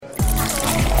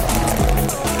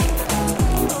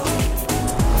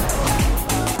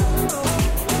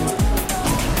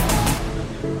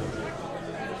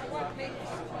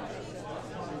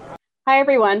Hi,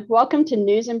 everyone. Welcome to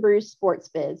News and Brews Sports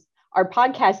Biz, our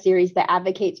podcast series that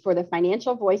advocates for the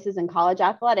financial voices in college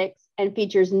athletics and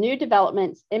features new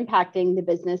developments impacting the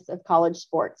business of college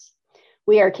sports.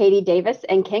 We are Katie Davis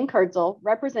and Ken Kurtzel,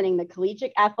 representing the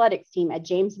collegiate athletics team at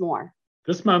James Moore.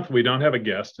 This month, we don't have a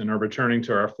guest and are returning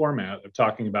to our format of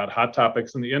talking about hot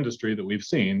topics in the industry that we've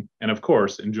seen and, of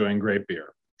course, enjoying great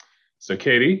beer. So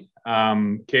Katie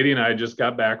and I just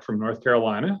got back from North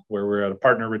Carolina, where we're at a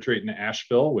partner retreat in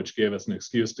Asheville, which gave us an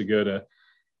excuse to go to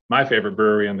my favorite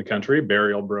brewery in the country,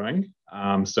 Burial Brewing.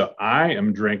 So I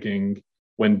am drinking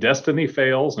When Destiny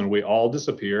Fails and We All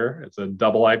Disappear. It's a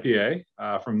double IPA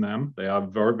from them. They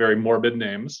have very, very morbid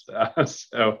names.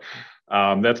 So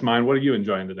that's mine. What are you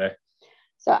enjoying today?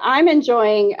 So I'm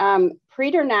enjoying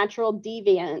Preternatural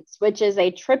Deviance, which is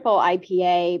a triple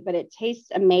IPA, but it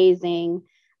tastes amazing.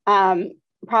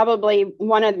 Probably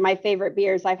one of my favorite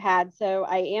beers I've had. So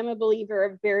I am a believer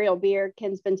of Burial beer.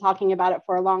 Ken's been talking about it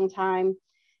for a long time.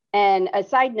 And a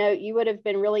side note, you would have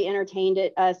been really entertained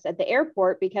at us at the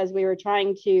airport because we were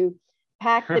trying to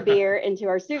pack the beer into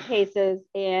our suitcases.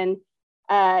 And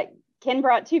Ken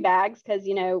brought 2 bags because,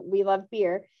 you know, we love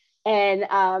beer. And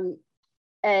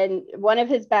one of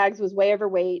his bags was way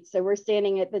overweight. So we're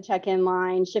standing at the check-in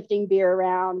line, shifting beer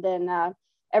around, and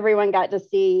everyone got to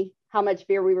see how much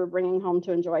beer we were bringing home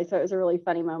to enjoy. So it was a really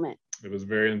funny moment. It was a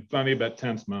very funny but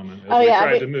tense moment as we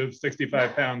tried to move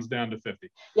 65 pounds down to 50.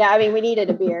 Yeah, I mean, we needed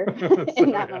a beer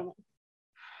in that moment.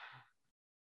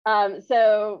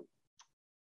 So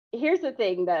here's the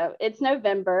thing, though. It's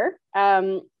November.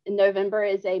 November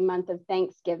is a month of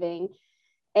Thanksgiving.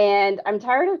 And I'm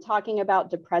tired of talking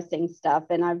about depressing stuff.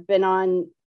 And I've been on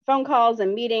phone calls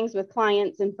and meetings with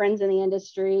clients and friends in the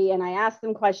industry. And I asked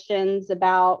them questions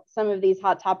about some of these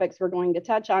hot topics we're going to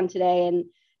touch on today.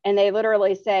 And they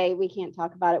literally say, we can't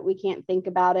talk about it. We can't think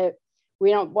about it. We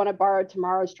don't want to borrow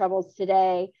tomorrow's troubles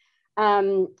today.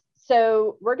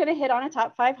 So we're going to hit on a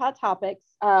top 5 hot topics.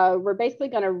 We're basically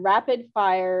going to rapid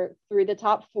fire through the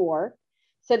top 4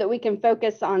 so that we can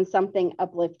focus on something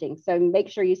uplifting. So make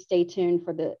sure you stay tuned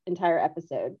for the entire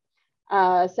episode.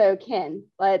 So Ken,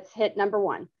 let's hit number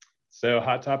 1. So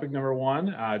hot topic number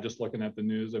 1, just looking at the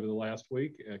news over the last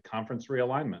week, conference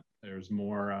realignment. There's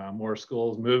more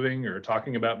schools moving or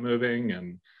talking about moving,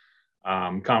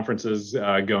 and conferences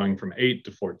going from 8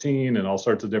 to 14 and all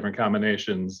sorts of different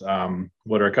combinations.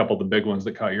 What are a couple of the big ones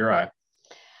that caught your eye?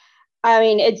 I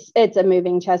mean, it's a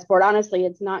moving chessboard. Honestly,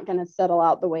 it's not going to settle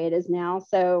out the way it is now.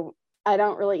 So I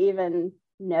don't really even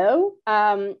know.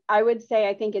 I would say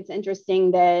I think it's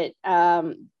interesting that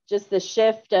just the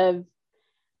shift of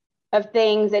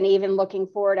things, and even looking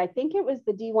forward, I think it was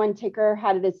the D1 ticker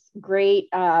had this great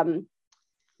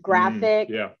graphic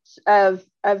of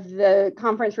the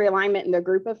conference realignment in the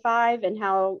group of 5 and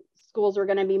how schools are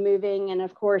going to be moving. And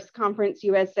of course, Conference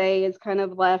USA is kind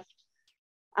of left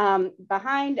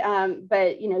behind.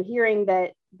 But, you know, hearing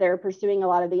that they're pursuing a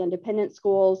lot of the independent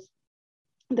schools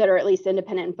that are at least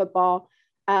independent in football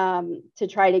to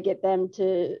try to get them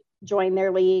to join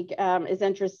their league is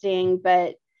interesting.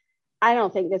 But I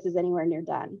don't think this is anywhere near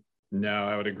done. No,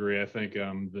 I would agree. I think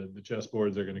the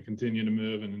chessboards are going to continue to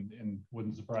move, and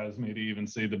wouldn't surprise me to even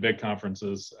see the big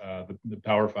conferences, the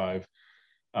Power 5,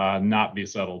 not be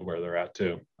settled where they're at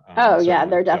too. Yeah,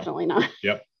 they're definitely not.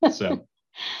 Yep. So,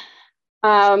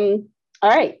 all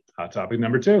right. Hot topic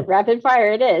number 2. Rapid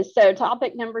fire it is. So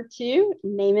topic number 2,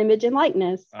 name, image, and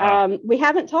likeness. We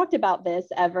haven't talked about this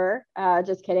ever.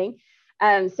 Just kidding.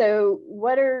 So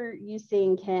what are you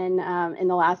seeing, Ken, in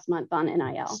the last month on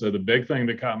NIL? So the big thing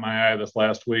that caught my eye this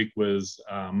last week was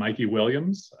Mikey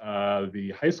Williams,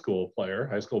 the high school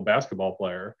basketball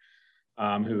player,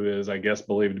 who is, I guess,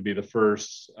 believed to be the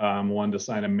first one to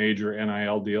sign a major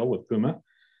NIL deal with Puma,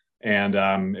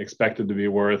 and expected to be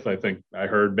worth, I think I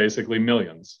heard, basically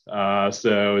millions.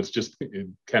 So it's just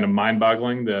kind of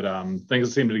mind-boggling that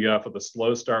things seem to get off with a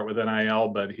slow start with NIL,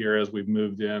 but here, as we've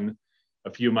moved in a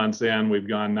few months in, we've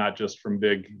gone not just from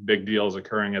big deals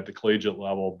occurring at the collegiate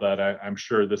level, but I'm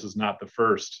sure this is not the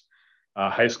first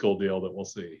high school deal that we'll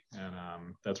see. And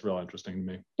that's real interesting to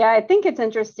me. Yeah, I think it's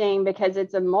interesting because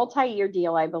it's a multi-year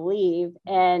deal, I believe.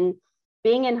 And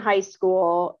being in high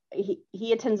school,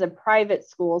 he attends a private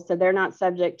school, so they're not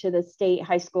subject to the state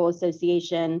high school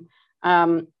association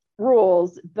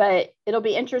rules, but it'll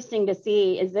be interesting to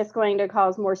see, is this going to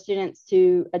cause more students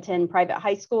to attend private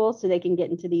high school so they can get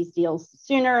into these deals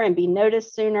sooner and be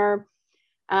noticed sooner?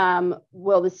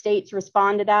 Will the states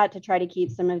respond to that to try to keep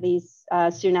some of these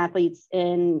student athletes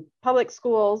in public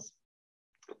schools?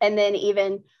 And then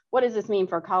even, what does this mean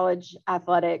for college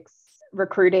athletics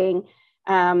recruiting?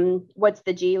 What's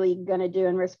the G League going to do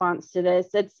in response to this?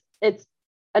 It's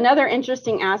another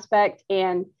interesting aspect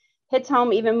and hits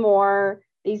home even more.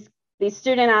 These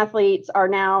student athletes are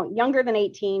now younger than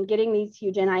 18, getting these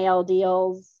huge NIL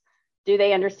deals. Do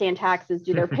they understand taxes?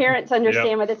 Do their parents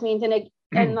understand what this means?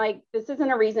 And like, this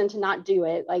isn't a reason to not do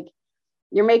it. Like,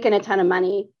 you're making a ton of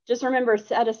money. Just remember,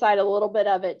 set aside a little bit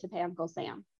of it to pay Uncle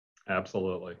Sam.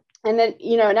 Absolutely. And then,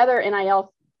 another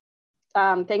NIL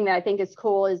thing that I think is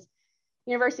cool is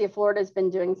University of Florida has been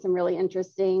doing some really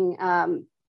interesting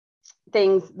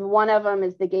things. One of them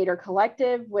is the Gator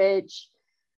Collective, which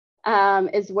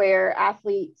is where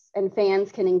athletes and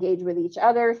fans can engage with each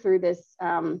other through this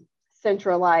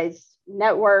centralized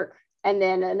network. And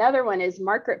then another one is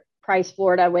Market Price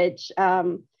Florida, which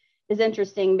is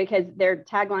interesting because their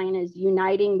tagline is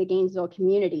uniting the Gainesville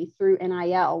community through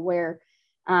NIL, where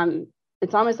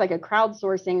it's almost like a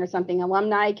crowdsourcing or something.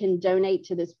 Alumni can donate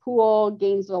to this pool.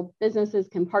 Gainesville businesses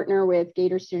can partner with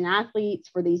Gator student athletes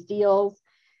for these deals.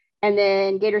 And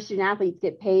then Gator student athletes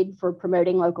get paid for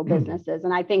promoting local businesses.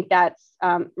 And I think that's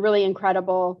really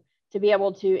incredible to be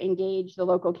able to engage the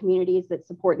local communities that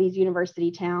support these university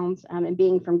towns. And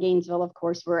being from Gainesville, of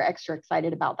course, we're extra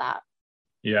excited about that.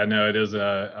 Yeah, no, it is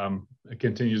it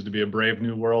continues to be a brave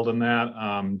new world in that.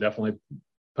 Definitely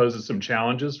poses some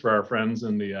challenges for our friends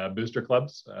in the booster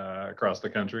clubs across the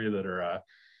country that are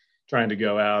trying to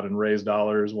go out and raise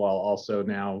dollars while also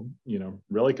now,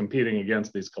 really competing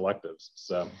against these collectives.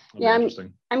 So yeah,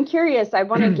 I'm curious. I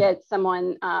want to get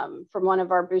someone from one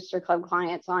of our booster club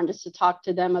clients on just to talk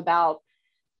to them about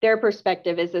their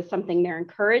perspective. Is this something they're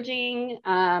encouraging?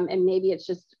 And maybe it's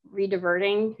just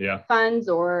rediverting funds,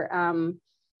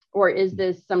 or is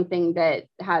this something that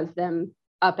has them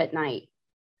up at night?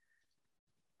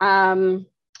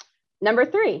 Number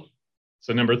 3.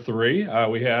 So number 3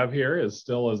 we have here is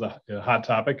still as a hot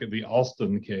topic, the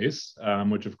Alston case,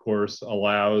 which of course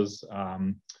allows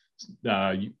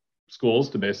schools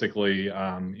to basically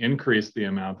increase the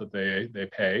amount that they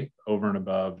pay over and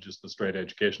above just the straight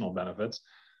educational benefits.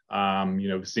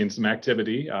 We've seen some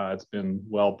activity. It's been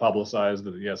well publicized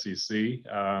that the SEC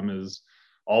is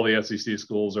all the SEC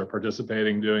schools are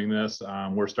participating doing this.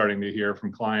 We're starting to hear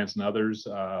from clients and others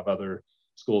of other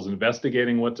schools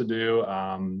investigating what to do.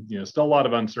 Still a lot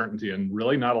of uncertainty and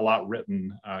really not a lot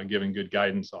written giving good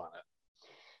guidance on it.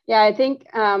 Yeah, I think,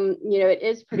 it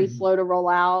is pretty slow to roll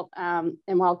out. And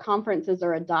while conferences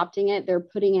are adopting it, they're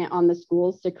putting it on the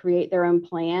schools to create their own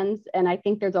plans. And I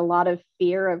think there's a lot of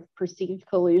fear of perceived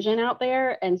collusion out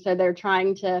there. And so they're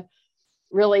trying to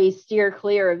really steer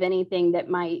clear of anything that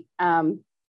might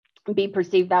be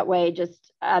perceived that way,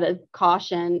 just out of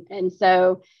caution. And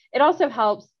so it also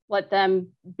helps let them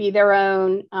be their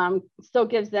own, still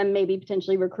gives them maybe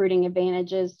potentially recruiting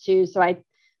advantages too. So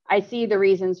I see the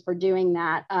reasons for doing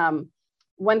that.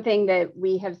 One thing that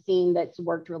we have seen that's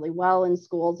worked really well in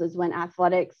schools is when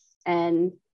athletics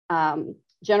and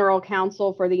general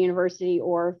counsel for the university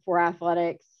or for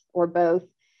athletics or both,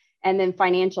 and then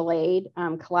financial aid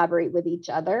collaborate with each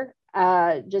other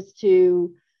just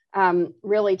to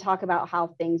really talk about how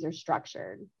things are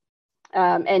structured.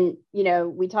 And,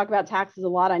 we talk about taxes a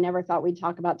lot. I never thought we'd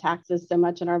talk about taxes so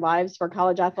much in our lives for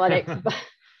college athletics,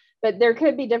 but there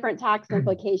could be different tax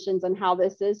implications on how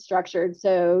this is structured.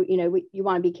 So, you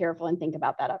want to be careful and think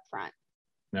about that up front.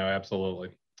 No, absolutely.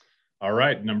 All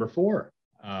right. Number 4.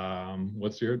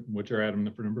 What's your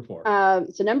item for number 4?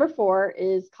 So number 4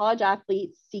 is college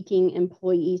athletes seeking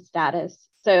employee status.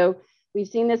 So we've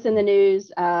seen this in the news,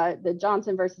 the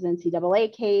Johnson versus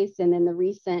NCAA case, and then the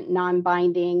recent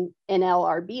non-binding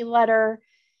NLRB letter.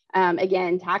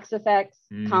 Again, tax effects,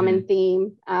 common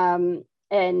theme,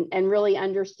 and really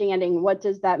understanding what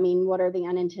does that mean? What are the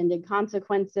unintended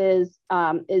consequences?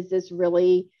 Is this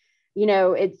really,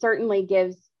 it certainly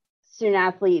gives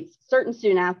certain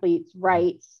student athletes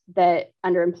rights that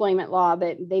under employment law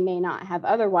that they may not have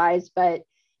otherwise, but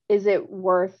is it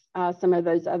worth some of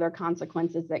those other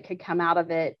consequences that could come out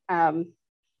of it? I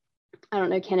don't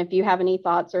know, Ken, if you have any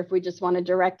thoughts, or if we just want to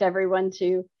direct everyone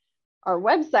to our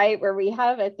website where we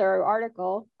have a thorough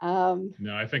article.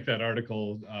 No, I think that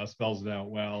article spells it out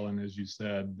well. And as you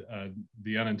said,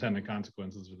 the unintended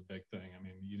consequences are the big thing. I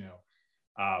mean,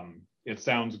 it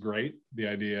sounds great, the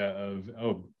idea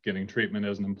of getting treatment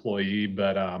as an employee,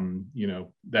 but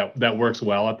that works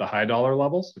well at the high dollar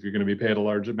levels if you're going to be paid a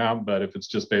large amount. But if it's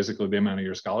just basically the amount of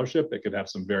your scholarship, it could have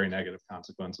some very negative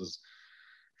consequences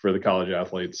for the college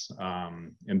athletes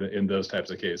in those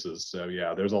types of cases. So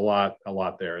yeah, there's a lot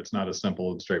there. It's not as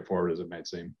simple and straightforward as it might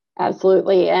seem.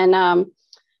 Absolutely. And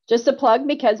just a plug,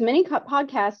 because many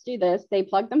podcasts do this, they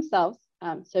plug themselves.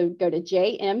 So go to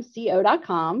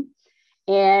jmco.com.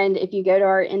 And if you go to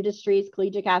our industries,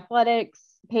 collegiate athletics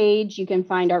page, you can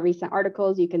find our recent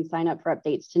articles. You can sign up for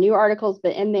updates to new articles,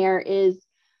 but in there is,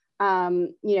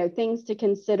 things to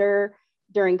consider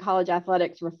during college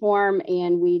athletics reform.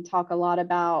 And we talk a lot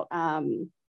about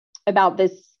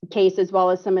this case, as well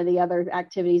as some of the other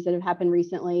activities that have happened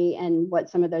recently and what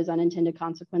some of those unintended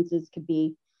consequences could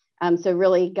be. So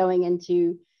really going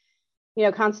into,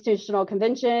 Constitutional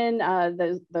Convention,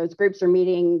 those groups are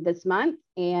meeting this month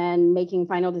and making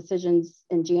final decisions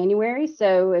in January.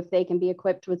 So if they can be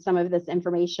equipped with some of this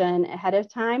information ahead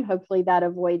of time, hopefully that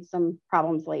avoids some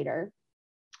problems later.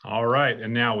 All right.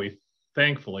 And now we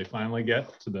thankfully finally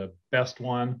get to the best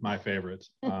one, my favorite,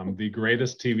 the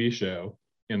greatest TV show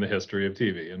in the history of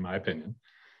TV, in my opinion,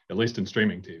 at least in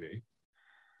streaming TV.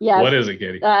 Yes. What is it,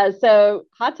 Katie? So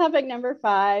hot topic number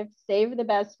 5, save the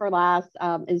best for last,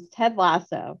 is Ted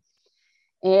Lasso.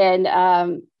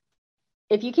 And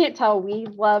if you can't tell, we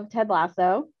love Ted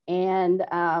Lasso. And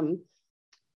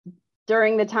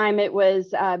during the time it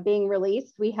was being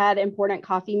released, we had important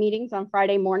coffee meetings on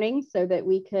Friday mornings so that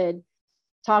we could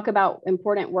talk about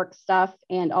important work stuff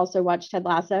and also watch Ted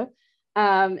Lasso.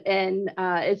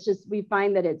 It's just, we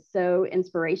find that it's so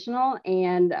inspirational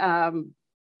and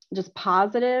just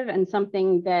positive and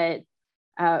something that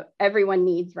everyone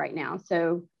needs right now.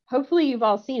 So hopefully you've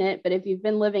all seen it, but if you've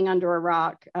been living under a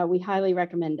rock, we highly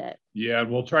recommend it. Yeah,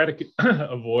 we'll try to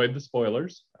avoid the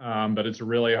spoilers, but it's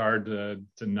really hard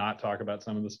to not talk about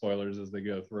some of the spoilers as they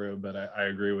go through. But I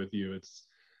agree with you. It's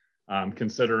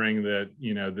considering that,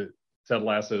 that Ted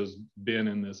Lasso's been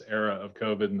in this era of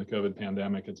COVID and the COVID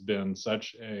pandemic, it's been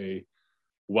such a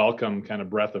welcome kind of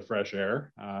breath of fresh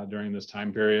air during this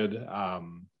time period.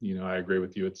 I agree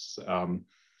with you.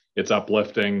 It's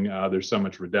uplifting. There's so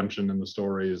much redemption in the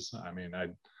stories. I mean,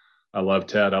 I love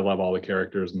Ted. I love all the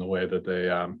characters and the way that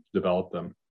they develop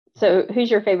them. So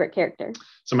who's your favorite character?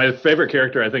 So my favorite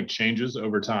character, I think, changes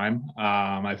over time.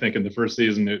 I think in the first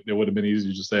season, it would have been easy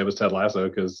to just say it was Ted Lasso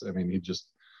because, I mean, he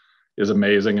just is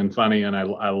amazing and funny, and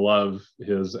I love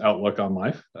his outlook on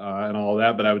life and all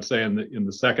that. But I would say in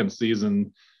the second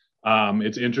season,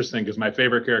 it's interesting because my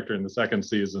favorite character in the second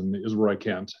season is Roy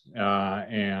Kent,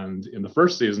 and in the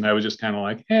first season, I was just kind of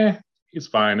like, he's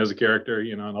fine as a character,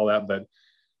 and all that. But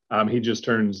he just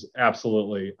turns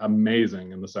absolutely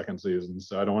amazing in the second season.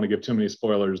 So I don't want to give too many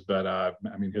spoilers, but I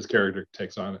mean, his character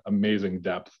takes on amazing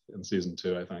depth in season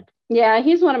 2, I think. Yeah,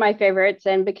 he's one of my favorites,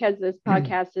 and because this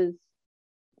podcast is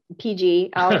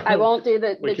PG, I won't do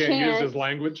the we can't use his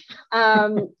language.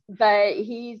 But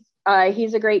he's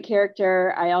a great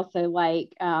character. I also like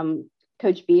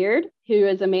Coach Beard, who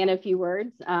is a man of few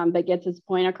words, but gets his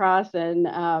point across.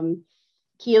 And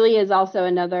Keeley is also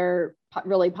another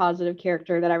really positive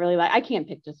character that I really like. I can't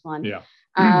pick just one. Yeah.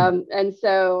 And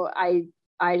so I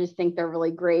just think they're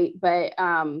really great. But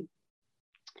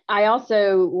I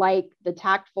also like the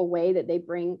tactful way that they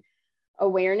bring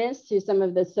awareness to some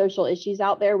of the social issues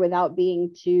out there without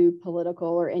being too political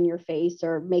or in your face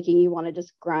or making you want to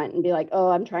just grunt and be like,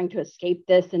 oh, I'm trying to escape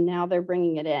this. And now they're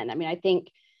bringing it in. I mean, I think,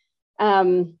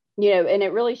 and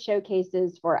it really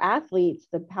showcases for athletes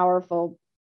the powerful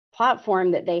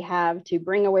platform that they have to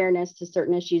bring awareness to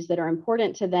certain issues that are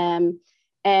important to them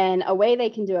and a way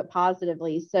they can do it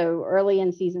positively. So early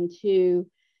in season 2,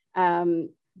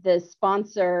 the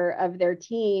sponsor of their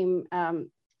team,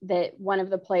 that one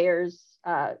of the players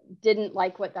didn't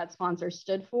like what that sponsor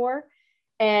stood for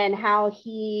and how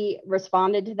he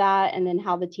responded to that, and then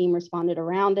how the team responded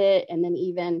around it. And then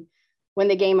even when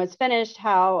the game was finished,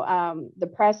 how the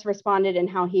press responded and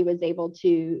how he was able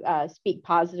to speak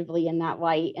positively in that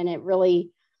light. And it really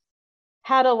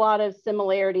had a lot of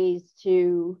similarities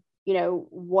to,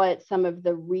 what some of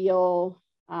the real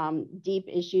deep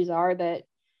issues are that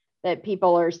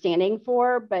people are standing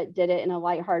for, but did it in a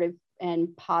lighthearted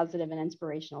and positive and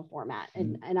inspirational format.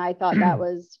 And I thought that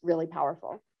was really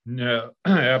powerful. No,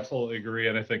 I absolutely agree.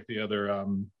 And I think the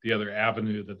other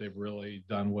avenue that they've really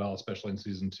done well, especially in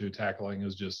season 2, tackling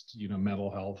is just,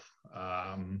 mental health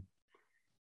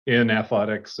in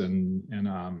athletics and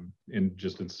in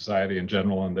just in society in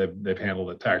general. And they've handled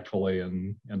it tactfully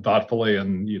and thoughtfully.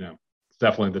 And, it's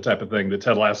definitely the type of thing that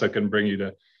Ted Lasso can bring you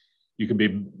to. You can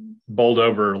be bowled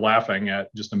over laughing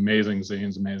at just amazing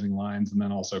scenes, amazing lines, and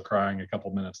then also crying a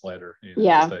couple minutes later.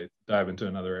 As they dive into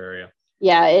another area.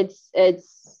 Yeah,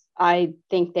 I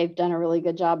think they've done a really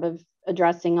good job of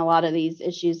addressing a lot of these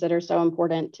issues that are so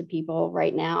important to people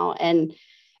right now. And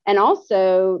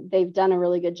also they've done a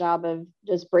really good job of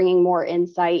just bringing more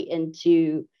insight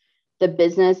into the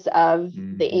business of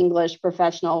the English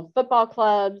professional football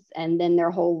clubs, and then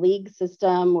their whole league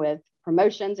system with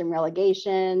promotions and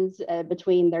relegations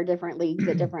between their different leagues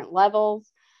at different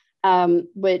levels.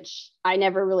 which I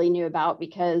never really knew about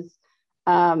because,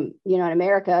 in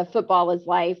America, football is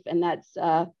life. And that's,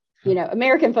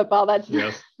 American football, that's,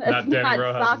 yes, that's not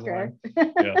soccer.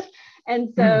 Yes.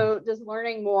 And so just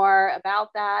learning more about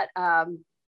that,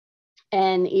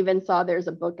 and even saw there's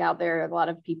a book out there. A lot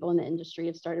of people in the industry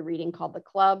have started reading called The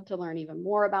Club to learn even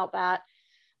more about that.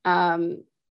 And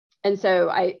so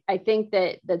I think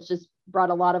that's just brought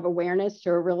a lot of awareness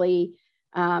to a really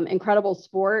incredible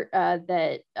sport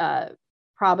that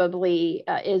probably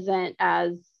isn't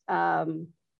as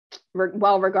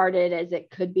well regarded as it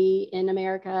could be in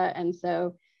America. And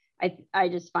so I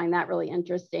just find that really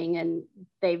interesting. And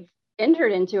they've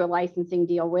entered into a licensing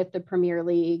deal with the Premier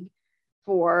League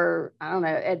for, I don't know,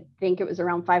 I think it was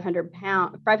around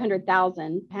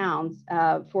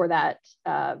 £500,000 for that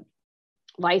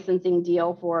licensing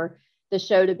deal for the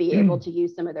show to be able to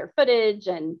use some of their footage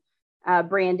and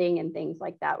branding and things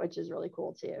like that, which is really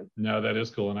cool too. No, that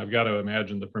is cool. And I've got to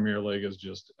imagine the Premier League is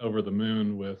just over the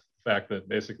moon with the fact that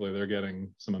basically they're getting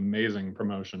some amazing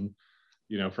promotion,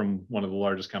 from one of the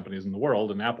largest companies in the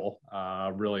world, and Apple.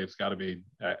 Really, it's got to be,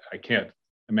 I can't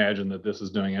imagine that this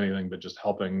is doing anything but just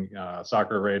helping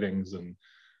soccer ratings and,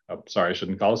 sorry, I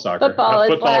shouldn't call it soccer,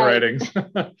 football ratings.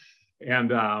 And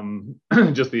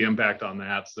just the impact on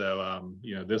that. So,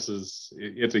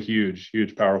 it's a huge,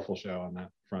 huge, powerful show on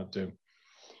that front too.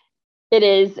 It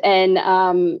is. And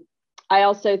I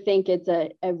also think it's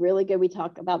a really good, we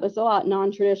talk about this a lot,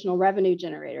 non-traditional revenue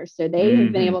generator. So they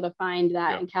have been able to find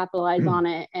that and capitalize on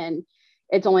it. And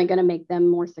it's only going to make them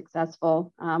more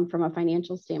successful from a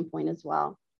financial standpoint as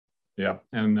well. Yeah.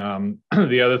 And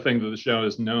the other thing that the show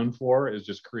is known for is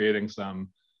just creating some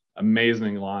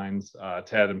amazing lines.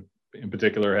 Ted in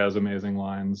particular has amazing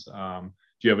lines. Do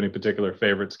you have any particular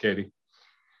favorites, Katie?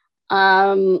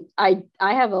 I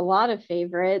have a lot of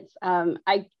favorites. I'm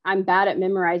bad at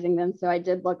memorizing them, so I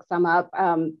did look some up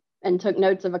and took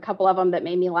notes of a couple of them that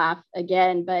made me laugh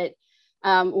again. But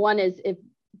one is, if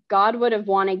God would have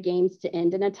wanted games to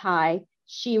end in a tie,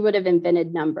 she would have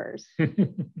invented numbers.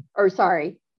 Or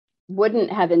sorry,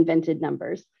 wouldn't have invented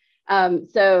numbers.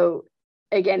 So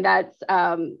again, that's,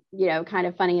 kind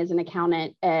of funny as an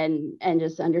accountant and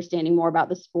just understanding more about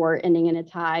the sport ending in a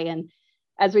tie. And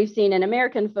as we've seen in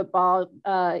American football,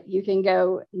 you can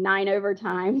go 9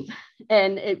 overtimes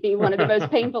and it'd be one of the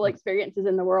most painful experiences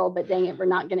in the world, but dang it, we're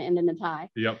not going to end in a tie.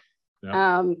 Yep.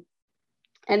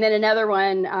 And then another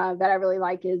one that I really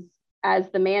like is,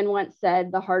 as the man once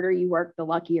said, the harder you work, the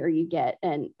luckier you get.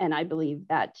 And I believe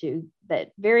that too,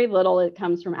 that very little, it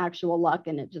comes from actual luck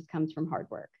and it just comes from hard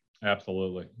work.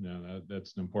 Absolutely. No,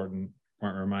 that's an important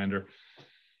reminder.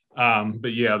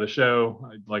 But yeah, the show,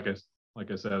 like I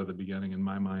said at the beginning, in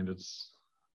my mind, it's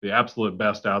the absolute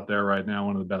best out there right now.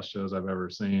 One of the best shows I've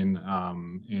ever seen.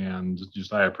 And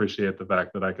just, I appreciate the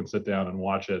fact that I can sit down and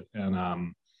watch it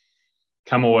and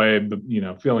come away,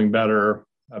 feeling better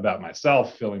about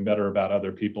myself, feeling better about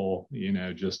other people,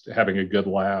 just having a good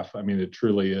laugh. I mean, it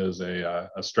truly is a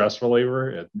stress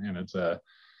reliever, and it's I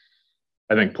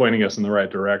think, pointing us in the right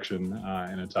direction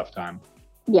in a tough time.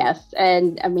 Yes.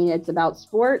 And I mean, it's about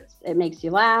sports. It makes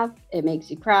you laugh. It makes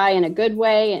you cry in a good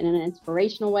way and in an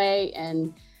inspirational way.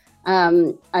 And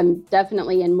I'm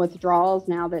definitely in withdrawals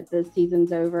now that the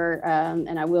season's over.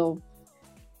 And I will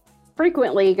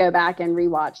frequently go back and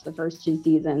rewatch the first 2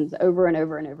 seasons over and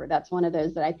over and over. That's one of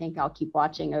those that I think I'll keep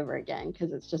watching over again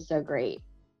because it's just so great.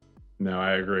 No,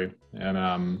 I agree.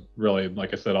 And really,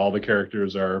 like I said, all the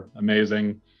characters are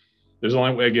amazing. There's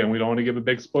only, again, we don't want to give a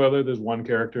big spoiler. There's one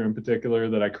character in particular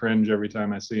that I cringe every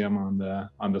time I see him on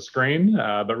the screen.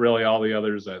 But really all the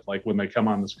others, like when they come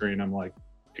on the screen, I'm like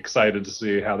excited to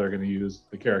see how they're going to use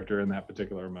the character in that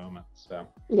particular moment. So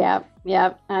yeah.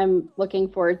 I'm looking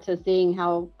forward to seeing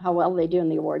how well they do in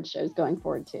the awards shows going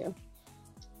forward too.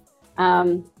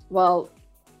 Well,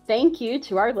 thank you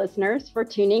to our listeners for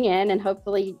tuning in and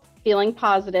hopefully feeling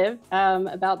positive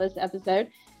about this episode.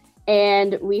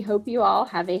 And we hope you all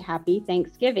have a happy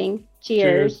Thanksgiving.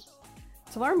 Cheers.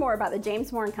 To learn more about the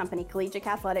James Moore & Company Collegiate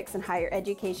Athletics and Higher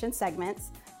Education segments,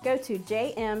 go to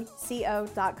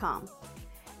jmco.com.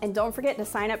 And don't forget to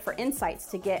sign up for Insights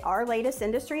to get our latest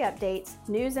industry updates,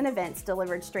 news, and events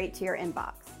delivered straight to your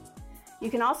inbox. You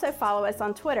can also follow us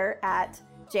on Twitter at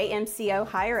JMCO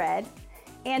Higher Ed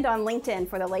and on LinkedIn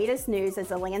for the latest news as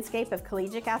the landscape of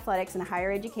collegiate athletics and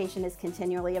higher education is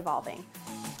continually evolving.